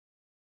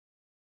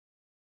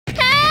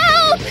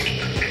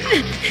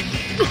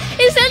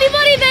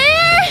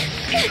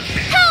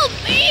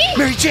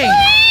Jane!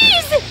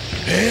 Please!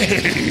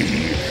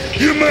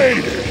 Hey, you made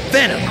it!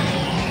 Venom!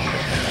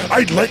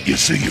 I'd let you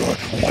see your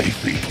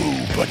wifey poo,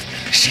 but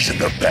she's in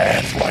the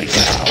bath right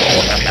now.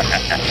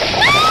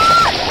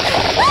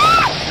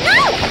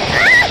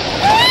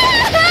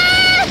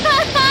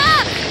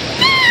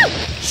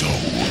 So,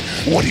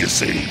 what do you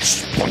say,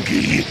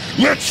 Spunky?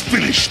 Let's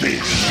finish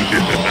this!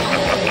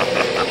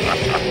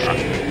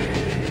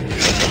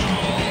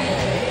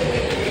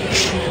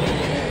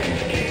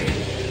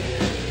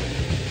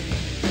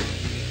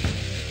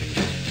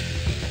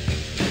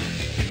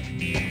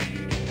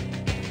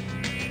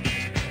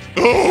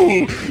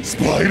 Oh,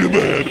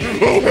 Spider-Man!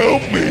 Oh,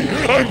 help me!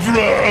 I'm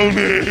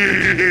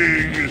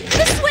drowning!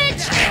 The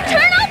switch!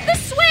 Turn off the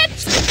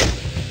switch!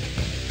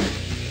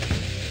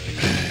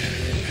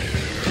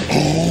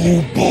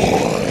 Oh,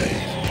 boy!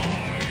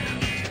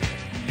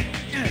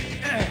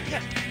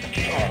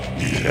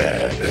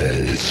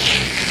 Yes.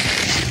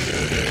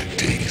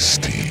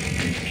 Tasty.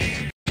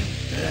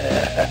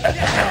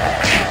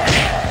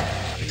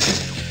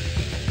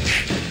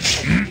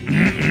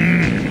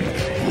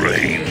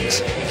 Brains.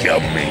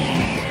 Yummy.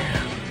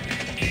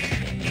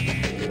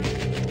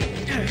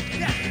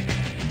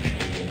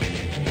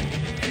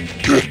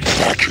 Get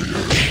back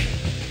here.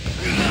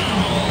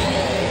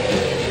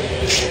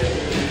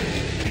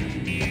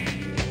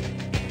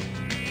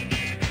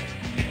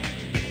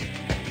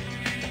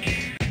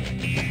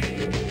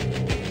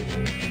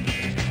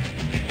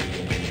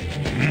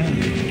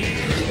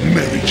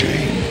 Mary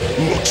Jane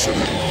looks a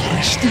little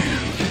thirsty.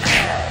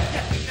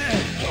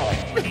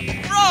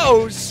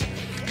 Rose!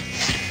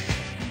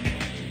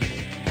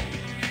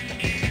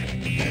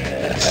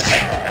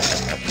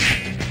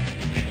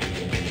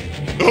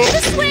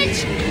 The switch!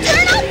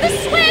 Turn off the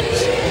switch!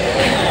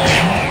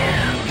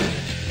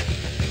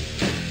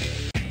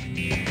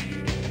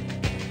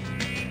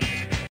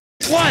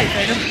 Why,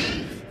 Venom?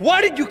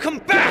 Why did you come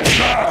back?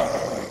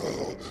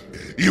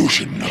 You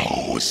should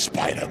know,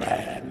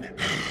 Spider-Man.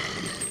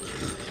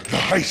 The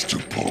heist you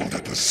pulled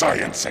at the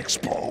Science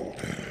Expo.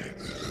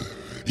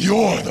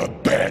 You're the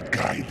bad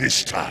guy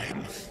this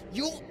time.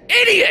 You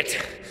idiot!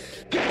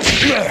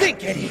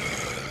 Think, Eddie.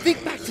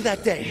 Think back to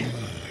that day.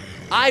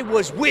 I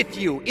was with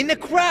you, in the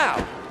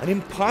crowd. An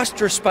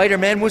imposter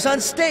Spider-Man was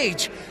on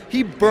stage.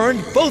 He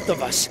burned both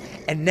of us,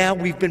 and now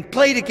we've been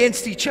played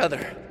against each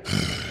other.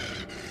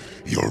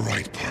 You're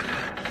right, partner.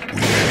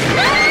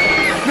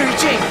 Mary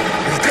Jane!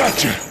 We've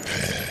got you.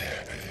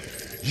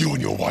 You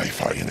and your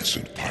wife are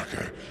innocent,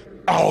 Parker.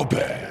 Our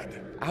bad.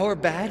 Our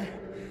bad?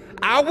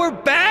 Our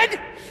bad?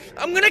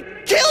 I'm gonna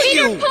kill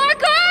Peter you!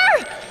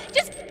 Parker!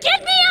 Just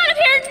get me out of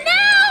here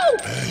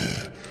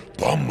now!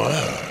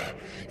 Bummer.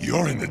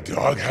 You're in the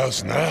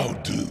doghouse now,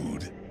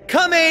 dude.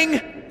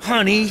 Coming,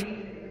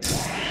 honey.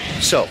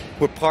 So,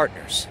 we're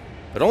partners,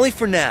 but only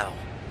for now.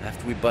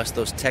 After we bust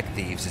those tech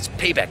thieves, it's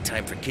payback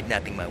time for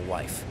kidnapping my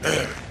wife.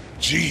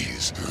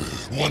 Jeez,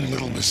 one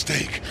little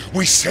mistake.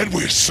 We said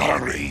we're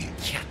sorry.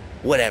 Yeah,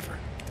 whatever.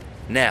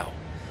 Now,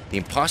 the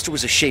imposter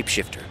was a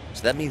shapeshifter,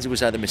 so that means it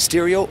was either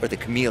Mysterio or the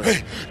Chameleon.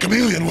 Hey,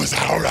 Chameleon was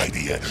our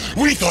idea.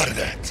 We thought of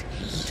that.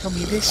 Tell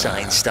me this,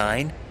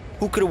 Einstein.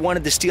 Who could have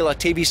wanted to steal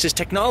Octavius'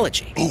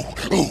 technology? Ooh,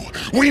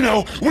 we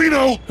know!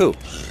 Who?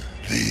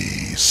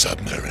 The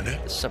Submariner.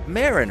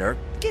 Submariner?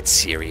 Get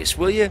serious,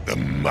 will you? The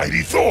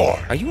mighty Thor.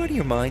 Are you out of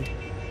your mind?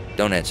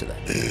 Don't answer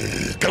that.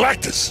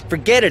 Galactus.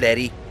 Forget it,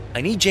 Eddie. I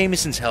need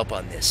Jameson's help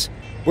on this.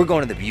 We're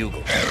going to the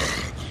Bugle.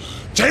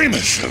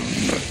 Jameson.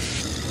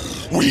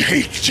 We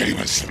hate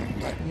Jameson.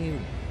 You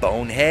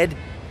bonehead.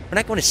 We're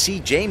not going to see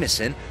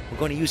Jameson. We're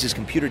going to use his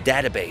computer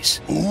database.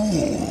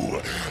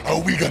 Ooh,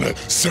 are we gonna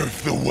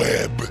surf the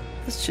web?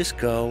 Let's just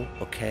go,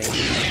 okay?